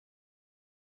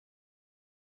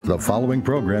The following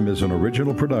program is an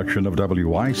original production of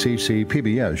WYCC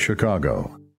PBS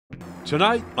Chicago.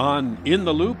 Tonight on In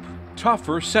the Loop,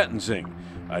 tougher sentencing.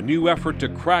 A new effort to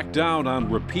crack down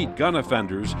on repeat gun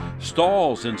offenders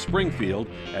stalls in Springfield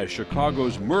as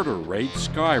Chicago's murder rate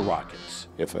skyrockets.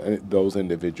 If those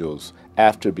individuals,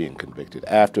 after being convicted,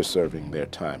 after serving their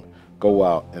time, go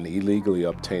out and illegally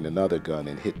obtain another gun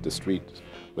and hit the streets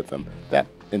with them, that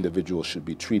individual should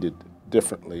be treated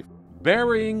differently.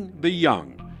 Burying the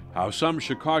young. How some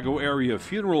Chicago area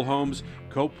funeral homes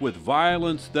cope with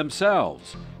violence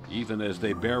themselves, even as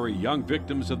they bury young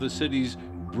victims of the city's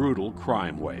brutal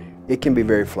crime wave. It can be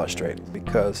very frustrating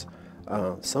because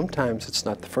sometimes it's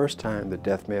not the first time that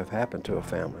death may have happened to a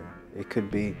family. It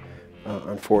could be,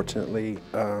 unfortunately,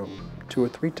 2 or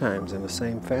 3 times in the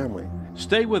same family.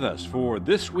 Stay with us for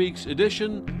this week's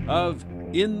edition of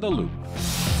In the Loop.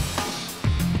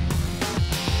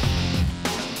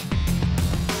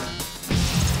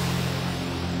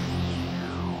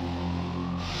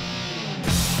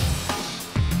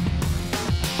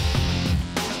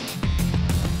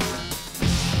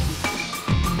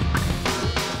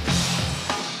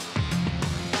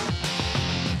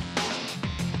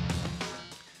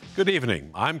 Good evening.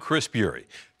 I'm Chris Bury.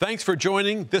 Thanks for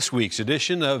joining this week's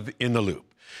edition of In the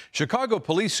Loop. Chicago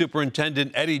Police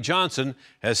Superintendent Eddie Johnson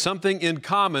has something in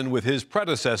common with his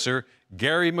predecessor,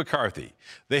 Gary McCarthy.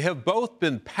 They have both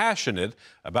been passionate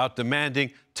about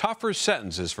demanding tougher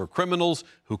sentences for criminals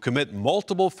who commit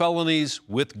multiple felonies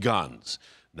with guns.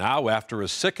 Now, after a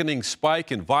sickening spike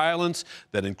in violence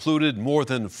that included more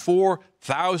than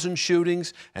 4,000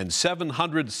 shootings and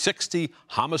 760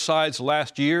 homicides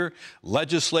last year,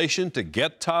 legislation to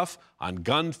get tough on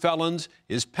gun felons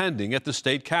is pending at the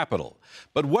state capitol.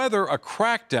 But whether a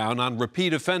crackdown on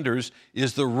repeat offenders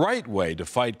is the right way to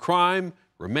fight crime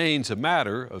remains a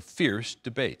matter of fierce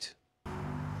debate.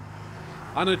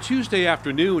 On a Tuesday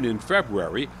afternoon in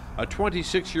February, a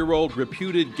 26-year-old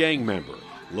reputed gang member,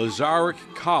 Lazarick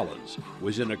Collins,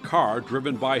 was in a car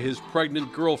driven by his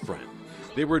pregnant girlfriend.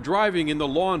 They were driving in the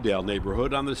Lawndale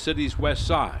neighborhood on the city's west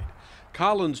side.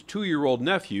 Collins' 2-year-old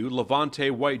nephew,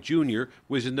 Levante White Jr.,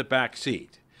 was in the back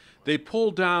seat. They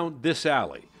pulled down this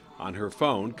alley. On her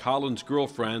phone, Collins'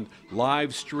 girlfriend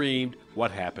live streamed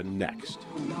what happened next.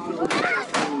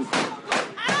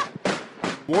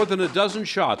 More than a dozen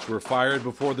shots were fired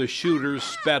before the shooters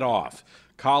sped off.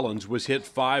 Collins was hit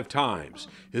 5 times.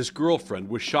 His girlfriend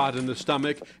was shot in the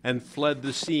stomach and fled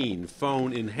the scene,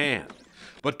 phone in hand.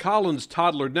 But Collins'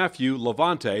 toddler nephew,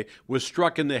 Levante, was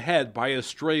struck in the head by a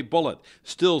stray bullet,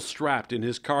 still strapped in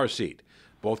his car seat.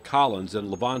 Both Collins and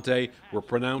Levante were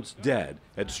pronounced dead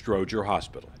at Stroger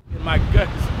Hospital. My gut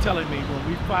is telling me when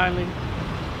we finally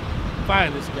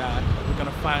find this guy, we're going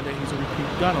to find that he's a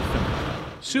repeat gun offender.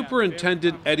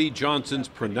 Superintendent Eddie Johnson's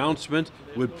pronouncement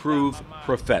would prove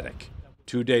prophetic.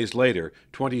 2 days later,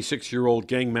 26-year-old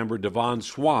gang member Devon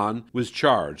Swan was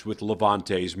charged with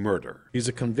Levante's murder. He's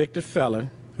a convicted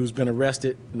felon who's been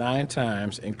arrested 9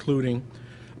 times, including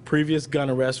previous gun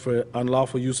arrest for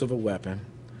unlawful use of a weapon,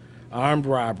 armed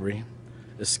robbery,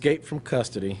 escape from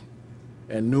custody,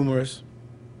 and numerous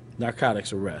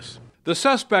narcotics arrests. The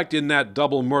suspect in that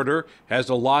double murder has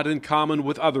a lot in common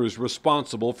with others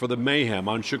responsible for the mayhem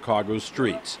on Chicago's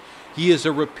streets. He is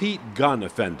a repeat gun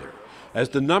offender. As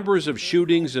the numbers of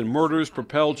shootings and murders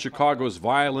propelled Chicago's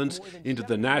violence into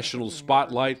the national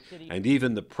spotlight and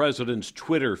even the president's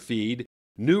Twitter feed,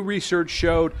 new research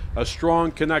showed a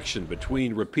strong connection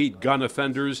between repeat gun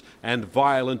offenders and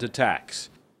violent attacks.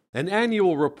 An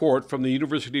annual report from the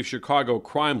University of Chicago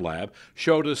Crime Lab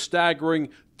showed a staggering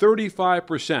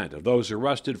 35% of those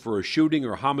arrested for a shooting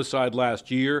or homicide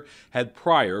last year had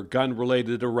prior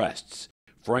gun-related arrests.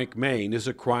 Frank Main is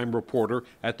a crime reporter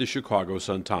at the Chicago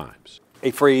Sun-Times.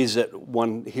 A phrase that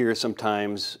one hears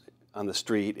sometimes on the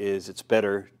street is it's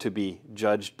better to be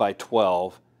judged by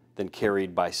 12 than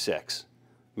carried by 6,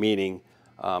 meaning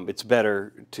it's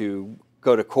better to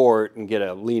go to court and get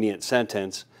a lenient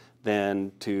sentence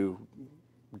than to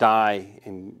die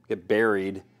and get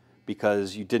buried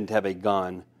because you didn't have a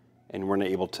gun and weren't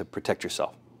able to protect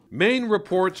yourself. Maine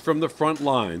reports from the front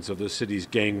lines of the city's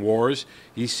gang wars.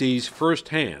 He sees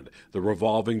firsthand the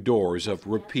revolving doors of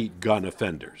repeat gun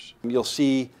offenders. You'll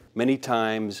see many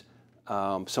times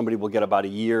somebody will get about a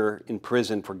year in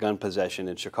prison for gun possession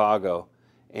in Chicago,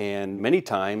 and many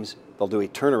times they'll do a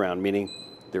turnaround, meaning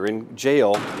they're in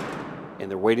jail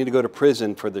and they're waiting to go to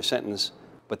prison for their sentence,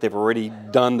 but they've already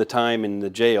done the time in the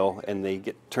jail and they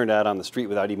get turned out on the street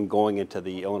without even going into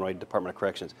the Illinois Department of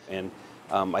Corrections. And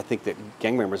I think that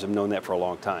gang members have known that for a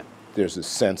long time. There's a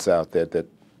sense out there that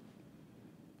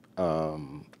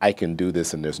I can do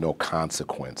this and there's no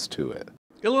consequence to it.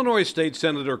 Illinois State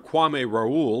Senator Kwame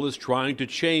Raoul is trying to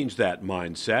change that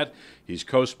mindset. He's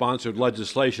co-sponsored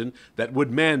legislation that would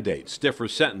mandate stiffer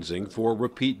sentencing for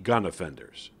repeat gun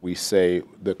offenders. We say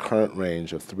the current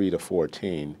range of 3 to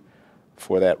 14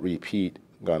 for that repeat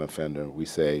gun offender, we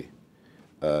say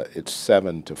it's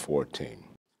 7 to 14.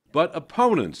 But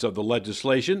opponents of the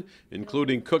legislation,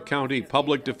 including Cook County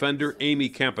Public Defender Amy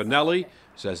Campanelli,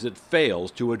 says it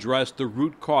fails to address the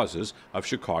root causes of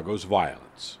Chicago's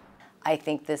violence. I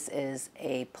think this is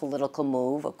a political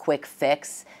move, a quick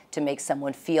fix to make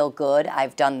someone feel good.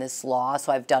 I've done this law,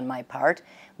 so I've done my part.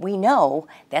 We know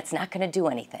that's not going to do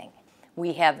anything.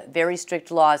 We have very strict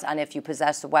laws on if you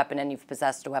possess a weapon and you've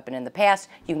possessed a weapon in the past,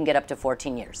 you can get up to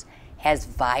 14 years. Has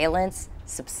violence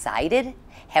subsided?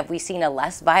 Have we seen a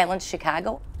less violent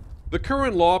Chicago? The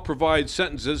current law provides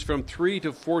sentences from 3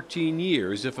 to 14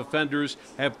 years if offenders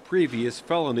have previous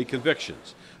felony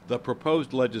convictions. The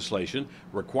proposed legislation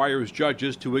requires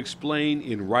judges to explain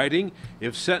in writing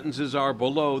if sentences are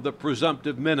below the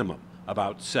presumptive minimum,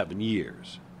 about 7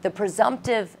 years. The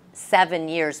presumptive 7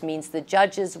 years means the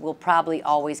judges will probably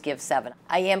always give 7.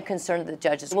 I am concerned that the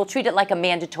judges will treat it like a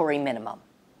mandatory minimum.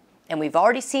 And we've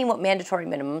already seen what mandatory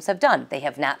minimums have done. They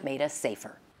have not made us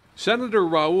safer. Senator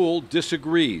Raoul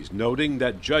disagrees, noting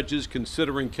that judges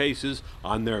considering cases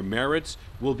on their merits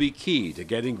will be key to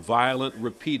getting violent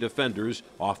repeat offenders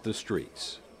off the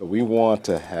streets. We want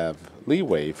to have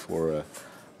leeway for a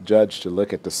judge to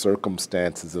look at the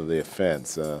circumstances of the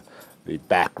offense, the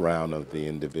background of the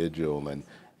individual,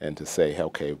 and to say,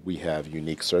 okay, we have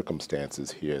unique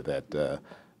circumstances here that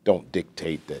don't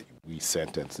dictate that we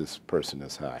sentence this person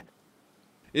as high.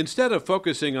 Instead of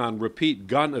focusing on repeat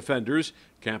gun offenders,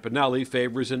 Campanelli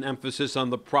favors an emphasis on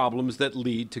the problems that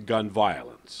lead to gun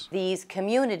violence. These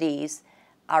communities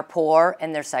are poor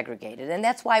and they're segregated, and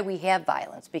that's why we have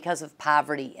violence, because of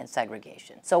poverty and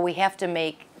segregation. So we have to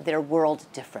make their world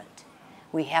different.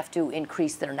 We have to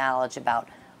increase their knowledge about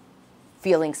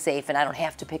feeling safe, and I don't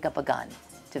have to pick up a gun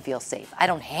to feel safe. I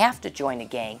don't have to join a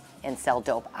gang and sell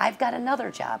dope. I've got another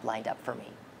job lined up for me.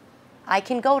 I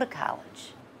can go to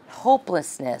college.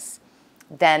 Hopelessness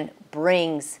then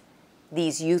brings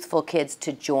these youthful kids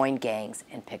to join gangs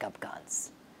and pick up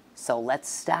guns. So let's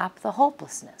stop the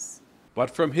hopelessness.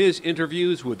 But from his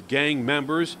interviews with gang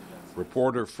members,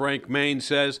 reporter Frank Main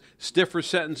says stiffer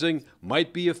sentencing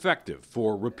might be effective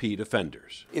for repeat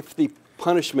offenders. If the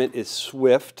punishment is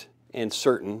swift and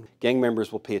certain, gang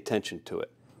members will pay attention to it.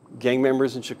 Gang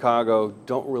members in Chicago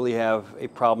don't really have a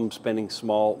problem spending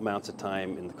small amounts of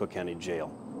time in the Cook County Jail.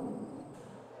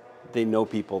 They know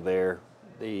people there.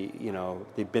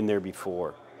 They've been there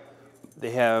before.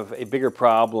 They have a bigger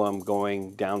problem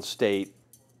going downstate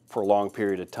for a long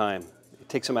period of time. It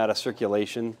takes them out of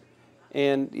circulation,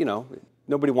 and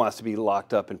nobody wants to be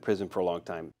locked up in prison for a long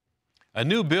time. A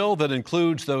new bill that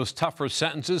includes those tougher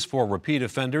sentences for repeat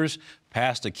offenders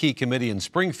passed a key committee in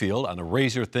Springfield on a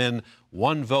razor-thin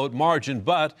one-vote margin,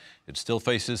 but it still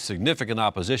faces significant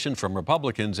opposition from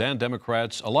Republicans and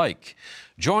Democrats alike.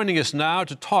 Joining us now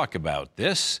to talk about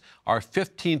this, our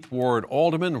 15th Ward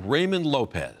Alderman Raymond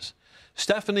Lopez,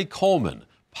 Stephanie Kollmann,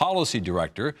 Policy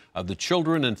Director of the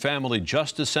Children and Family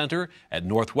Justice Center at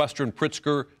Northwestern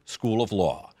Pritzker School of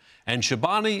Law, and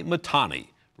Shibani Mahtani,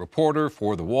 reporter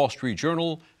for the Wall Street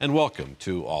Journal, and welcome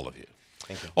to all of you.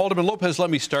 Thank you. Alderman Lopez,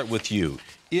 let me start with you.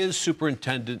 Is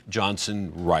Superintendent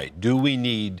Johnson right? Do we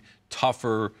need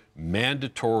tougher,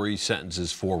 mandatory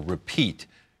sentences for repeat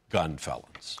gun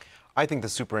felons? I think the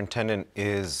superintendent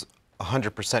is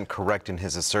 100% correct in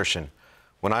his assertion.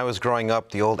 When I was growing up,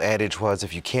 the old adage was,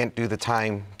 if you can't do the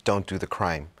time, don't do the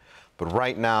crime. But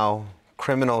right now,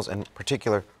 criminals, in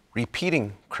particular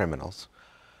repeating criminals,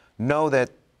 know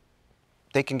that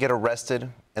they can get arrested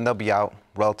and they'll be out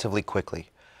relatively quickly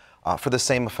for the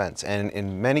same offense. And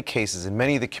in many cases, in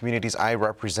many of the communities I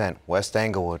represent, West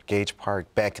Englewood, Gage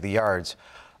Park, back of the yards,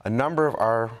 a number of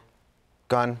our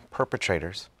gun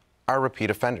perpetrators are repeat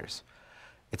offenders.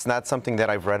 It's not something that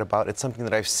I've read about, it's something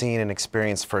that I've seen and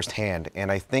experienced firsthand. And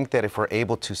I think that if we're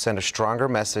able to send a stronger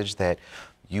message that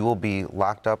you will be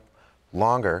locked up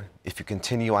longer if you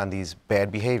continue on these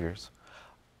bad behaviors,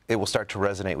 it will start to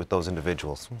resonate with those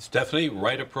individuals. Stephanie,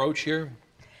 right approach here?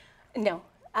 No.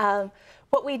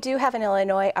 What we do have in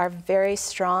Illinois are very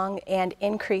strong and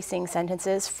increasing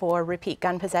sentences for repeat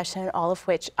gun possession, all of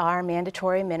which are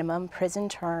mandatory minimum prison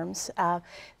terms.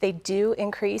 They do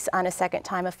increase on a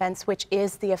second-time offense, which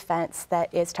is the offense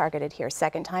that is targeted here,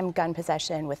 second-time gun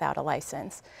possession without a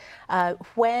license.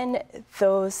 When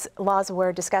those laws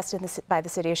were discussed by the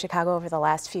City of Chicago over the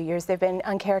last few years, they've been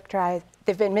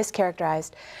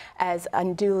mischaracterized as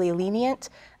unduly lenient.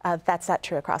 That's not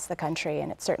true across the country,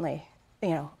 and it's certainly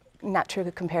not true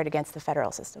compared against the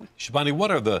federal system. Shibani,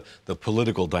 what are the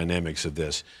political dynamics of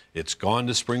this? It's gone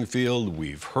to Springfield.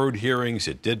 We've heard hearings.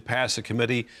 It did pass a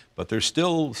committee, but there's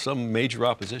still some major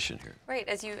opposition here. Right,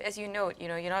 as you note,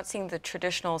 you're not seeing the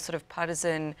traditional sort of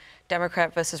partisan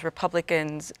Democrat versus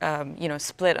Republicans,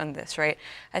 split on this, right?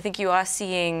 I think you are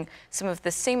seeing some of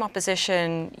the same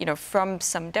opposition, from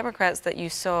some Democrats that you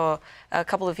saw a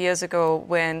couple of years ago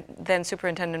when then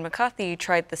Superintendent Mahtani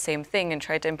tried the same thing and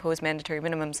tried to impose mandatory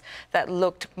minimums that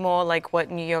looked more like what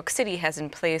New York City has in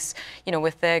place,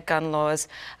 with their gun laws,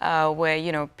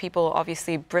 where, people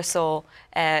obviously bristle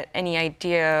at any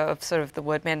idea of sort of the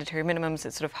word mandatory minimums.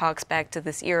 It sort of harks back to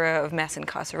this era of mass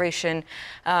incarceration.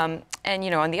 And,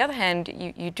 on the other hand,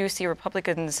 you do see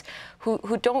Republicans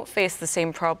who don't face the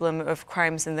same problem of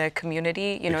crimes in their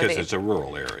community. Because it's a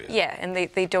rural area. Yeah, and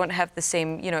they don't have the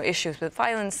same, issues with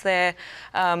violence there,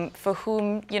 for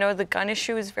whom, the gun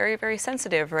issue is very, very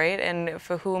sensitive, right? And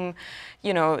for whom,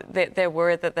 they're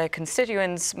worried that their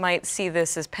constituents might see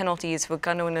this as penalties for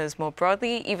gun owners more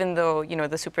broadly, even though,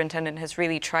 the superintendent has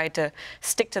really tried to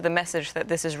stick to the message that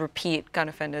this is repeat gun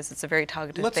offenders. It's a very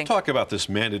targeted thing. Let's talk about this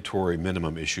mandatory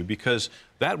minimum issue, because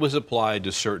that was applied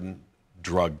to certain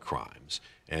drug crimes,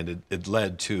 and it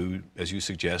led to, as you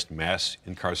suggest, mass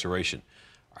incarceration.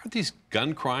 Are these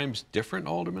gun crimes different,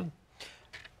 Alderman?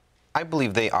 I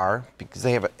believe they are, because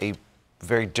they have a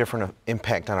very different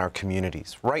impact on our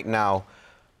communities. Right now,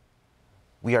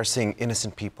 we are seeing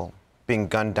innocent people being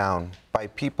gunned down by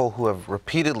people who have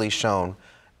repeatedly shown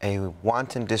a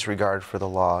wanton disregard for the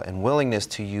law and willingness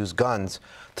to use guns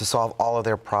to solve all of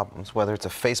their problems, whether it's a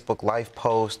Facebook Live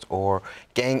post or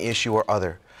gang issue or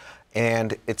other.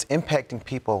 And it's impacting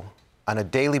people on a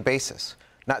daily basis.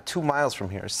 Not 2 miles from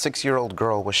here, a 6-year-old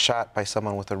girl was shot by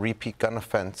someone with a repeat gun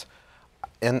offense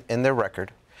in their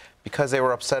record because they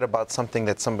were upset about something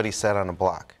that somebody said on a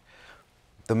block.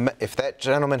 If that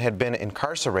gentleman had been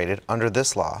incarcerated under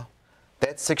this law,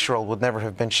 that 6-year-old would never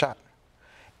have been shot.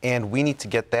 And we need to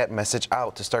get that message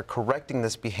out to start correcting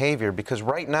this behavior, because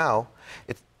right now,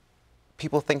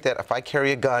 people think that if I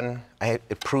carry a gun,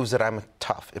 it proves that I'm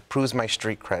tough. It proves my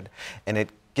street cred, and it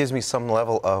gives me some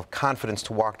level of confidence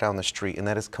to walk down the street, and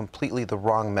that is completely the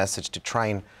wrong message to try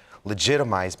and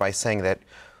legitimize by saying that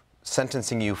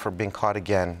sentencing you for being caught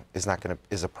again is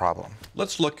a problem.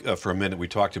 Let's look for a minute. We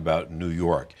talked about New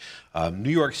York.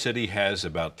 New York City has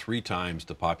about 3 times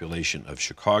the population of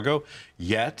Chicago,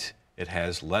 yet it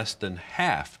has less than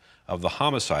half of the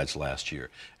homicides last year.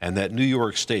 And that New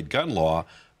York State gun law,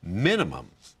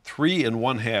 minimum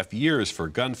 3.5 years for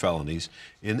gun felonies.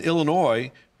 In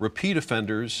Illinois, repeat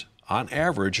offenders on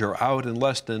average are out in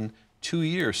less than 2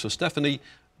 years. So, Stephanie,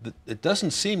 it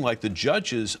doesn't seem like the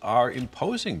judges are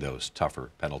imposing those tougher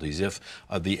penalties if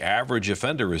the average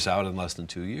offender is out in less than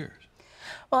 2 years.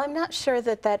 Well, I'm not sure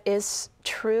that that is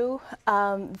true.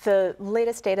 The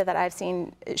latest data that I've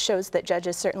seen shows that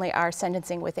judges certainly are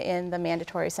sentencing within the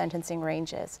mandatory sentencing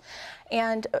ranges.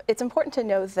 And it's important to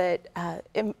know that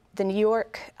the New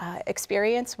York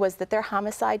experience was that their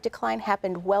homicide decline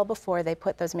happened well before they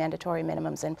put those mandatory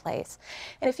minimums in place.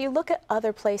 And if you look at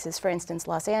other places, for instance,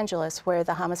 Los Angeles, where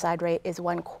the homicide rate is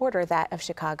 1/4 that of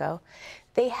Chicago,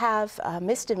 they have a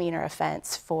misdemeanor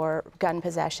offense for gun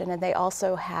possession, and they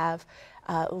also have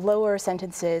lower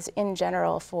sentences in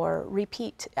general for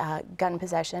repeat gun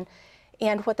possession.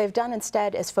 And what they've done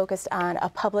instead is focused on a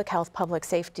public health, public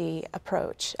safety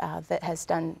approach that has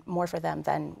done more for them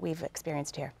than we've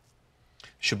experienced here.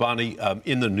 Shibani,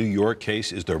 in the New York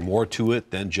case, is there more to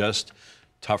it than just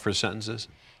tougher sentences?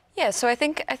 Yeah, so I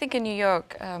think in New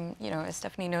York, as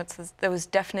Stephanie notes, there was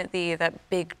definitely that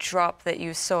big drop that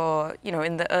you saw,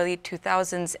 in the early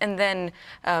 2000s, and then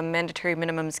mandatory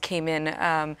minimums came in,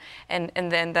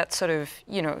 and then that sort of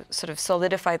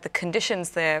solidified the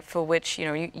conditions there for which,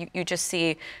 you just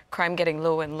see crime getting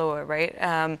lower and lower, right?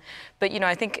 But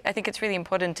I think it's really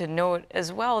important to note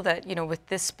as well that with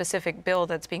this specific bill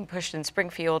that's being pushed in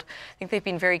Springfield, I think they've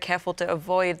been very careful to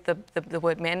avoid the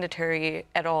word mandatory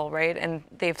at all, right? And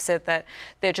they've said that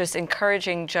they're just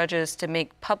encouraging judges to make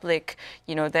public,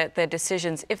 that their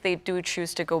decisions, if they do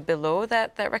choose to go below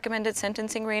that recommended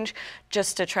sentencing range,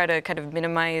 just to try to kind of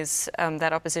minimize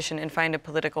that opposition and find a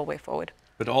political way forward.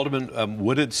 But Alderman,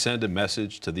 would it send a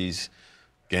message to these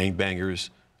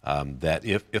gangbangers that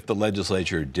if the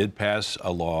legislature did pass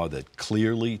a law that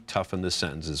clearly toughened the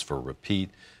sentences for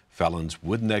repeat felons,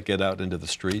 wouldn't that get out into the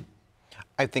street?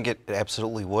 I think it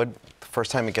absolutely would. The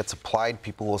first time it gets applied,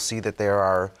 people will see that there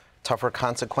are tougher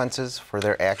consequences for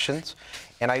their actions.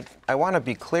 And I want to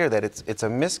be clear that it's a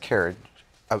miscarriage,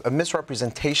 a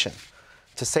misrepresentation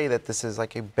to say that this is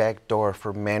like a backdoor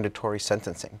for mandatory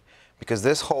sentencing, because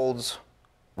this holds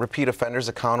repeat offenders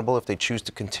accountable if they choose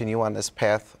to continue on this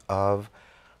path of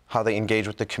how they engage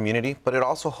with the community, but it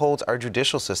also holds our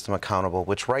judicial system accountable,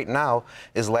 which right now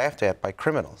is laughed at by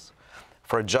criminals.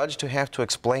 For a judge to have to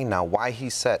explain now why he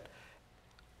set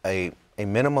a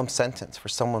minimum sentence for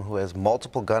someone who has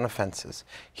multiple gun offenses,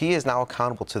 he is now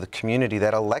accountable to the community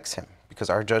that elects him, because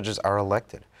our judges are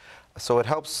elected. So it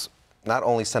helps not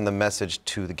only send the message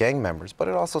to the gang members, but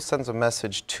it also sends a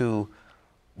message to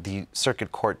the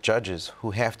circuit court judges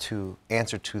who have to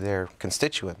answer to their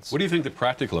constituents. What do you think the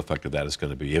practical effect of that is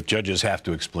going to be if judges have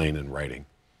to explain in writing?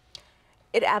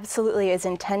 It absolutely is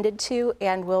intended to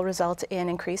and will result in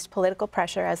increased political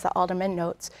pressure, as the alderman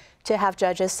notes, to have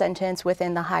judges sentence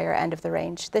within the higher end of the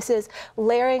range. This is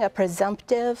layering a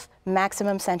presumptive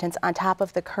maximum sentence on top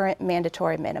of the current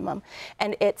mandatory minimum.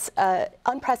 And it's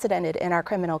unprecedented in our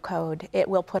criminal code. It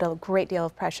will put a great deal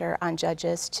of pressure on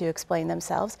judges to explain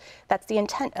themselves. That's the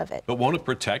intent of it. But won't it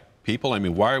protect people? I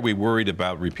mean, why are we worried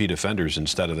about repeat offenders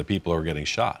instead of the people who are getting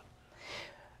shot?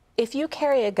 If you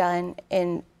carry a gun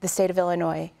in the state of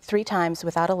Illinois 3 times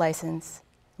without a license,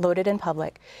 loaded in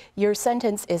public, your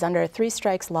sentence is under a 3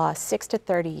 strikes law, 6 to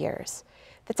 30 years.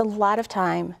 That's a lot of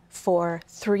time for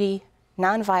 3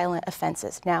 nonviolent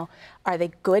offenses. Now, are they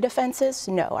good offenses?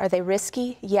 No. Are they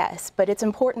risky? Yes. But it's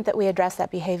important that we address that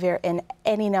behavior in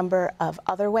any number of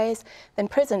other ways than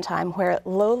prison time, where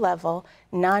low-level,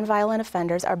 nonviolent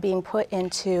offenders are being put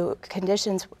into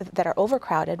conditions that are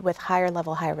overcrowded with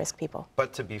higher-level, higher-risk people.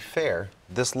 But to be fair,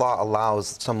 this law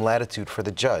allows some latitude for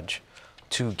the judge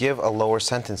to give a lower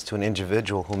sentence to an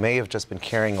individual who may have just been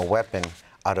carrying a weapon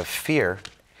out of fear,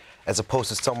 as opposed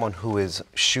to someone who is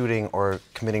shooting or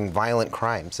committing violent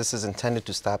crimes. This is intended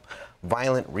to stop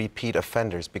violent repeat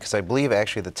offenders, because I believe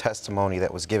actually the testimony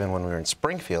that was given when we were in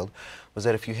Springfield was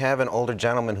that if you have an older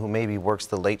gentleman who maybe works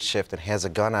the late shift and has a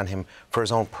gun on him for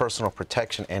his own personal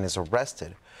protection and is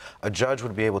arrested, a judge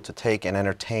would be able to take and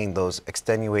entertain those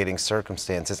extenuating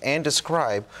circumstances and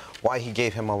describe why he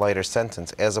gave him a lighter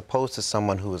sentence, as opposed to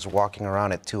someone who is walking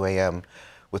around at 2 a.m.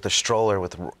 with a stroller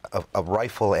with a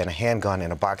rifle and a handgun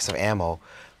and a box of ammo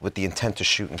with the intent to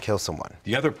shoot and kill someone.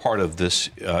 The other part of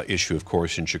this issue, of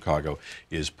course, in Chicago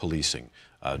is policing.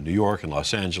 New York and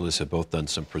Los Angeles have both done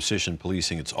some precision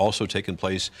policing. It's also taken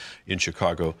place in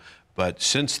Chicago. But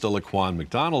since the Laquan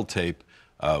McDonald tape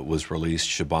was released,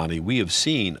 Shibani, we have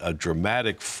seen a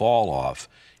dramatic fall off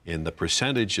in the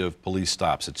percentage of police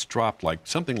stops. It's dropped like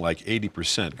something like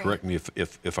 80%. Correct me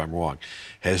if I'm wrong.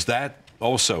 Has that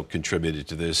also contributed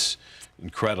to this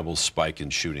incredible spike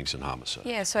in shootings and homicides?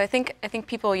 Yeah, so I think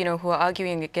people, who are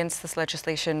arguing against this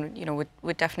legislation,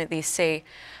 would definitely say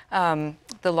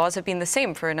the laws have been the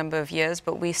same for a number of years,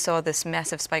 but we saw this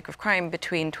massive spike of crime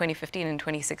between 2015 and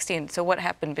 2016. So what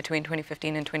happened between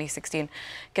 2015 and 2016? I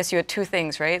guess you had 2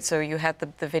 things, right? So you had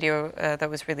the video that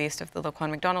was released of the Laquan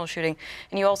McDonald shooting,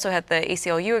 and you also had the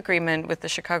ACLU agreement with the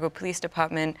Chicago Police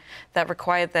Department that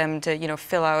required them to,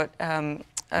 fill out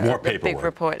more paperwork, big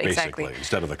report, basically,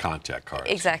 instead of the contact cards.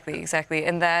 Exactly.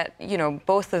 And that,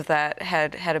 both of that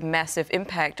had a massive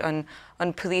impact on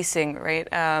policing, right?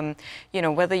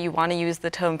 Whether you want to use the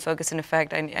term focus and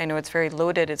effect, I know it's very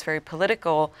loaded, it's very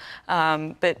political,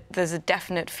 but there's a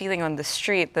definite feeling on the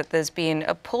street that there's been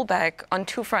a pullback on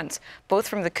 2 fronts, both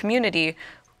from the community,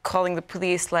 calling the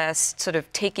police less, sort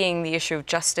of taking the issue of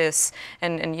justice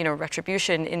and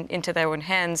retribution into their own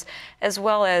hands, as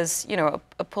well as,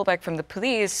 a pullback from the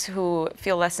police who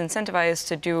feel less incentivized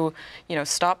to do,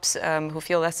 stops, who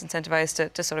feel less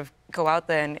incentivized to sort of go out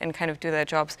there and kind of do their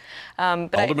jobs.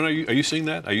 Alderman, are you seeing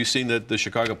that? Are you seeing that the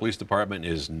Chicago Police Department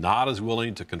is not as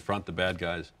willing to confront the bad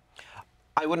guys?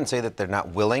 I wouldn't say that they're not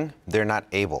willing, they're not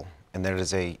able. And there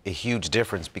is a huge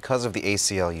difference because of the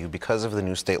ACLU, because of the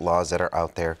new state laws that are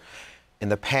out there. In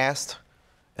the past,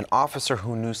 an officer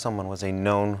who knew someone was a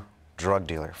known drug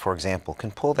dealer, for example,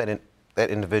 can pull that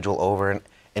individual over and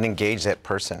engage that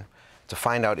person to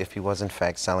find out if he was in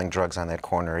fact selling drugs on that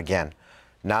corner again.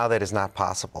 Now that is not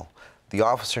possible. The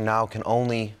officer now can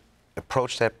only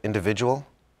approach that individual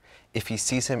if he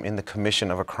sees him in the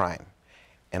commission of a crime.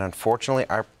 And unfortunately,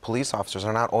 our police officers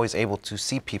are not always able to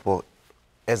see people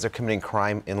as they're committing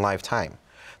crime in lifetime.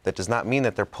 That does not mean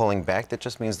that they're pulling back. That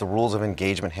just means the rules of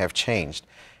engagement have changed.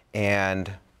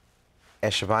 And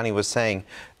as Shibani was saying,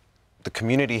 the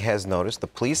community has noticed, the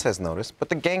police has noticed, but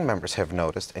the gang members have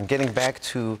noticed. And getting back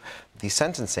to the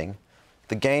sentencing,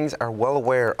 the gangs are well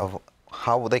aware of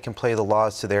how they can play the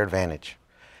laws to their advantage.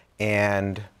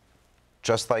 And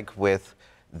just like with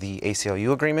the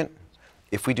ACLU agreement,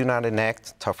 if we do not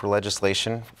enact tougher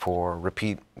legislation for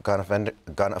repeat gun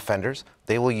offenders,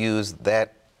 they will use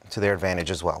that to their advantage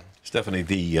as well. Stephanie,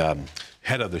 the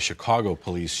head of the Chicago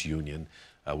Police Union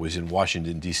was in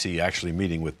Washington, D.C., actually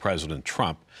meeting with President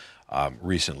Trump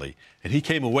recently. And he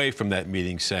came away from that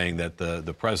meeting saying that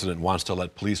the president wants to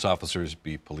let police officers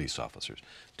be police officers.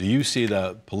 Do you see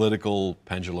the political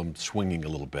pendulum swinging a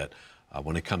little bit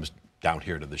when it comes down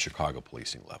here to the Chicago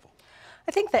policing level?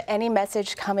 I think that any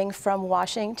message coming from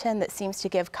Washington that seems to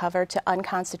give cover to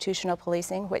unconstitutional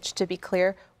policing, which, to be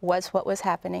clear, was what was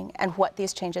happening and what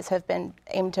these changes have been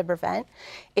aimed to prevent,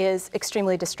 is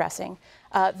extremely distressing.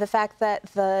 The fact that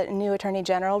the new Attorney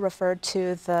General referred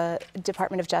to the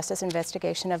Department of Justice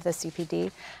investigation of the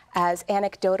CPD as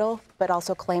anecdotal, but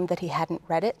also claimed that he hadn't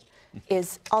read it,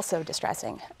 is also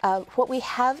distressing. What we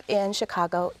have in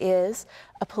Chicago is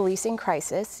a policing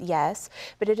crisis, yes,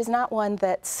 but it is not one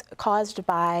that's caused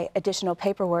by additional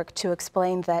paperwork to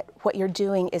explain that what you're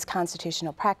doing is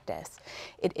constitutional practice.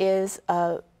 It is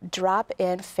a drop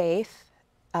in faith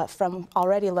from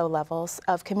already low levels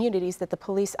of communities that the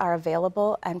police are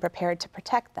available and prepared to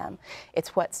protect them.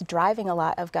 It's what's driving a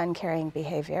lot of gun-carrying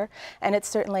behavior, and it's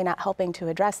certainly not helping to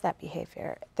address that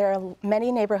behavior. There are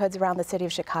many neighborhoods around the city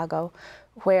of Chicago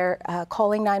where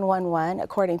calling 911,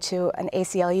 according to an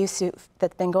ACLU suit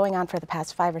that's been going on for the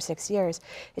past 5 or 6 years,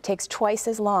 it takes twice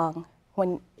as long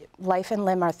when life and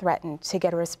limb are threatened to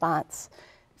get a response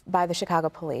by the Chicago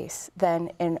police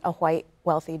than in a white,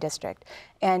 wealthy district.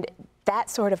 And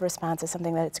that sort of response is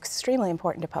something that is extremely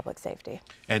important to public safety.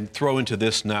 And throw into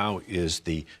this now is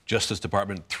the Justice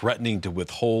Department threatening to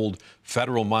withhold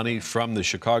federal money from the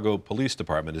Chicago Police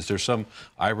Department. Is there some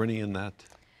irony in that?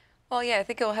 Well, yeah, I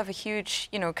think it will have a huge,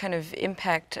 kind of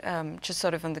impact just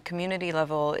sort of on the community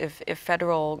level if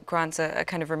federal grants are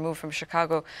kind of removed from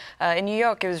Chicago. In New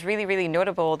York, it was really, really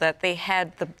notable that they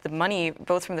had the money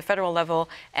both from the federal level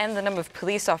and the number of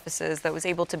police officers that was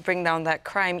able to bring down that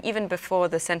crime even before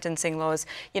the sentencing laws,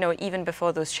 even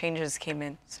before those changes came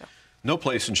in. So. No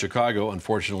place in Chicago,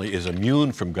 unfortunately, is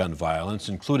immune from gun violence,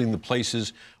 including the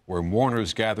places where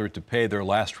mourners gathered to pay their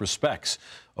last respects.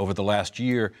 Over the last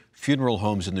year, funeral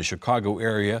homes in the Chicago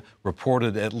area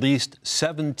reported at least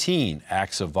 17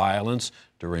 acts of violence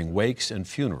during wakes and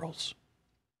funerals.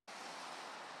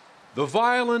 The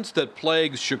violence that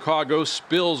plagues Chicago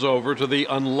spills over to the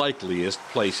unlikeliest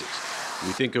places.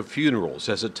 We think of funerals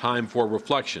as a time for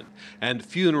reflection and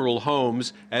funeral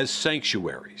homes as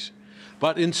sanctuaries.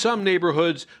 But in some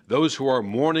neighborhoods, those who are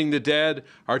mourning the dead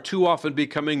are too often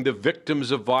becoming the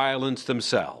victims of violence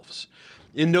themselves.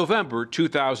 In November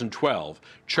 2012,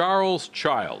 Charles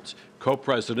Childs,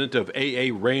 co-president of A.A.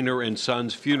 Rayner and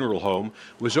Sons Funeral Home,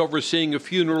 was overseeing a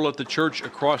funeral at the church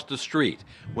across the street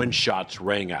when shots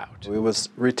rang out. It was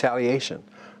retaliation,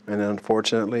 and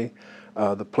unfortunately,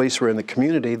 the police were in the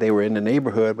community, they were in the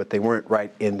neighborhood, but they weren't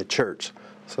right in the church,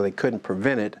 so they couldn't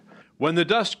prevent it. When the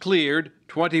dust cleared,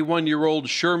 21-year-old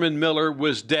Sherman Miller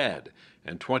was dead,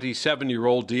 and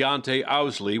 27-year-old Deontay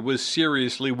Owsley was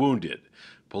seriously wounded.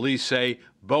 Police say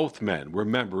both men were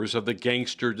members of the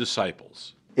gangster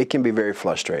disciples. It can be very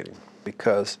frustrating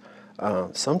because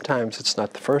sometimes it's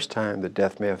not the first time the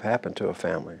death may have happened to a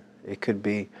family. It could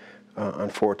be,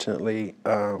 unfortunately,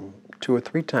 2 or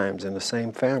 3 times in the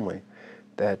same family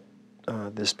that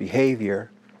this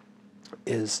behavior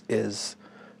it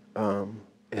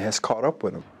has caught up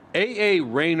with them. A.A.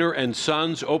 Rayner and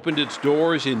Sons opened its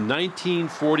doors in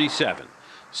 1947.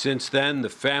 Since then, the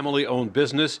family-owned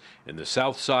business in the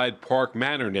Southside Park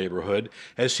Manor neighborhood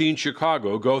has seen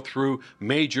Chicago go through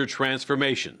major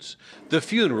transformations. The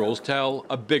funerals tell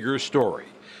a bigger story.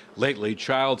 Lately,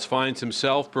 Childs finds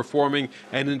himself performing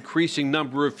an increasing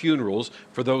number of funerals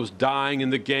for those dying in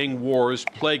the gang wars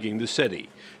plaguing the city.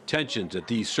 Tensions at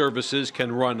these services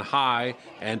can run high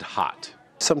and hot.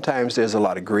 Sometimes there's a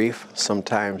lot of grief.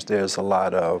 Sometimes there's a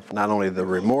lot of not only the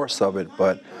remorse of it,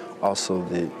 but also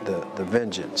the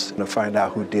vengeance, and to find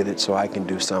out who did it so I can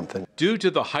do something. Due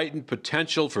to the heightened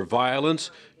potential for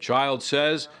violence, Childs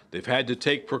says they've had to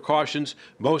take precautions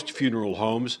most funeral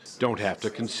homes don't have to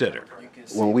consider.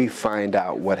 When we find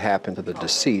out what happened to the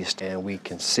deceased and we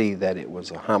can see that it was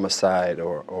a homicide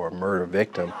or a murder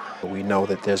victim, we know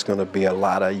that there's going to be a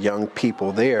lot of young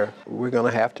people there. We're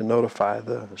going to have to notify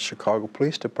the Chicago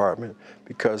Police Department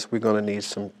because we're going to need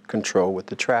some control with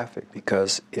the traffic.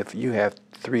 Because if you have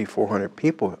 300-400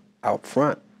 people out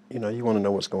front, you want to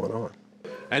know what's going on.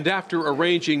 And after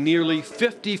arranging nearly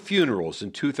 50 funerals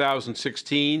in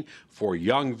 2016 for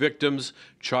young victims,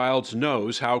 Childs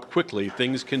knows how quickly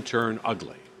things can turn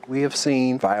ugly. We have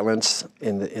seen violence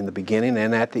in the beginning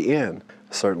and at the end.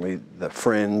 Certainly the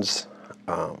friends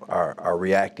are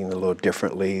reacting a little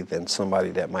differently than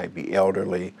somebody that might be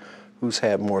elderly, who's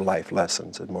had more life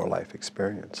lessons and more life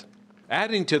experience.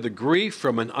 Adding to the grief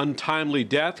from an untimely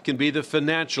death can be the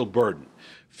financial burden.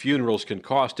 Funerals can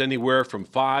cost anywhere from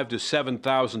 $5,000 to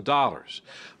 $7,000.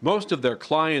 Most of their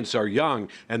clients are young,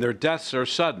 and their deaths are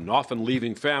sudden, often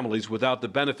leaving families without the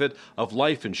benefit of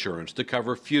life insurance to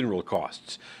cover funeral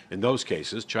costs. In those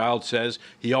cases, Child says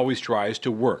he always tries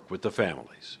to work with the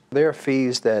families. There are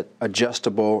fees that are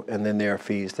adjustable, and then there are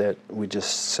fees that we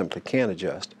just simply can't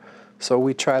adjust. So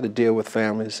we try to deal with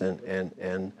families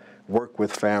and work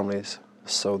with families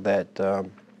so that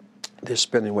they're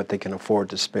spending what they can afford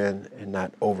to spend and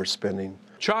not overspending.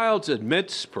 Childs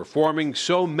admits performing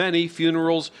so many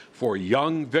funerals for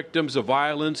young victims of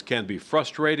violence can be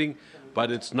frustrating,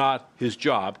 but it's not his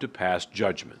job to pass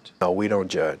judgment. No, we don't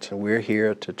judge. We're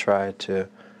here to try to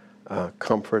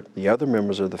comfort the other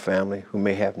members of the family who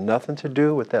may have nothing to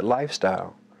do with that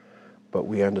lifestyle, but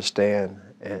we understand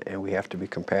and we have to be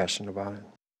compassionate about it.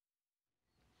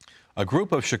 A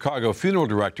group of Chicago funeral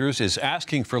directors is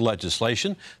asking for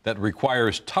legislation that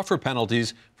requires tougher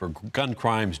penalties for gun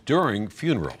crimes during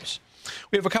funerals.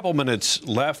 We have a couple minutes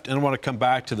left, and I want to come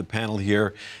back to the panel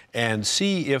here and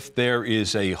see if there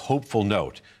is a hopeful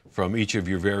note from each of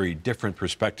your very different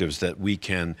perspectives that we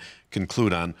can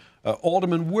conclude on.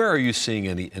 Alderman, where are you seeing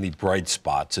any bright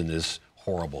spots in this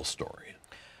horrible story?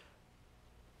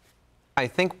 I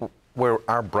think where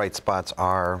our bright spots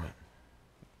are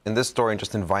in this story and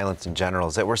just in violence in general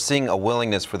is that we're seeing a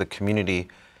willingness for the community,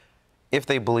 if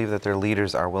they believe that their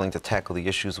leaders are willing to tackle the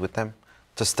issues with them,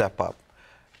 to step up.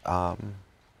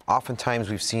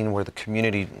 Oftentimes we've seen where the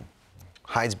community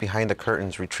hides behind the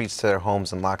curtains, retreats to their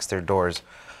homes and locks their doors.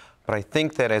 But I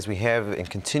think that as we have and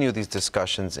continue these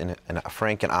discussions in a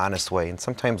frank and honest way, and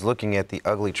sometimes looking at the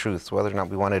ugly truths, whether or not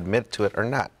we want to admit to it or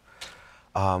not,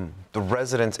 the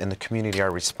residents in the community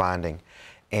are responding.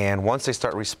 And once they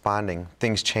start responding,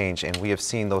 things change. And we have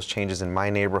seen those changes in my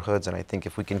neighborhoods. And I think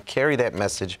if we can carry that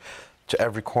message to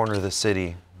every corner of the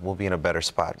city, we'll be in a better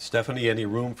spot. Stephanie, any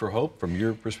room for hope from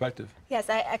your perspective? Yes,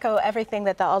 I echo everything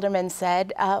that the alderman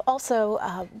said.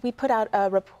 Also, we put out a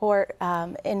report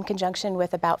in conjunction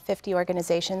with about 50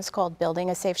 organizations called Building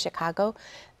a Safe Chicago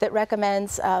that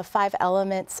recommends 5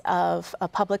 elements of a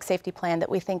public safety plan that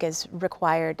we think is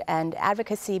required, and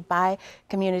advocacy by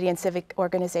community and civic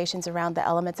organizations around the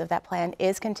elements of that plan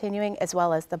is continuing, as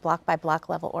well as the block-by-block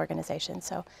level organization.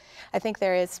 So I think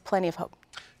there is plenty of hope.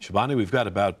 Shibani, we've got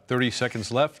about 30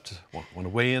 seconds left. Want to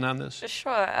weigh in on this?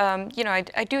 Sure. You know,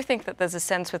 I do think that there's a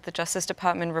sense with the Justice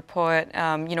Department report,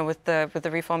 you know, with the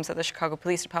reforms that the Chicago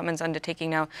Police Department is undertaking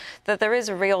now, that there is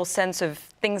a real sense of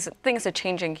things are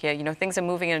changing here. You know, things are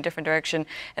moving in a different direction,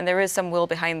 and there is some will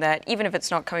behind that, even if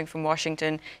it's not coming from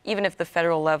Washington, even if the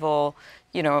federal level,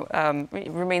 you know,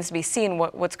 remains to be seen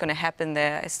what's going to happen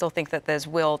there. I still think that there's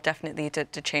will definitely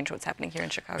to change what's happening here in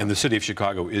Chicago. And the city of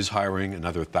Chicago is hiring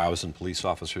another 1,000 police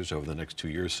officers over the next 2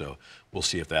 years, so we'll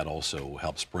see if that also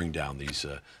helps bring down these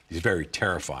very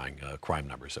terrifying crime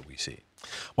numbers that we see. I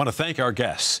want to thank our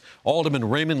guests, Alderman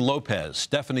Raymond Lopez,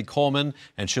 Stephanie Kollmann,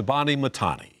 and Shibani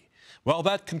Mahtani. Well,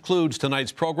 that concludes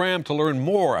tonight's program. To learn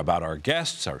more about our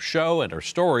guests, our show, and our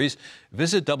stories,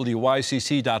 visit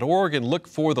WYCC.org and look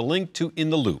for the link to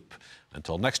In the Loop.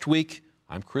 Until next week,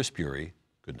 I'm Chris Bury.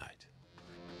 Good night.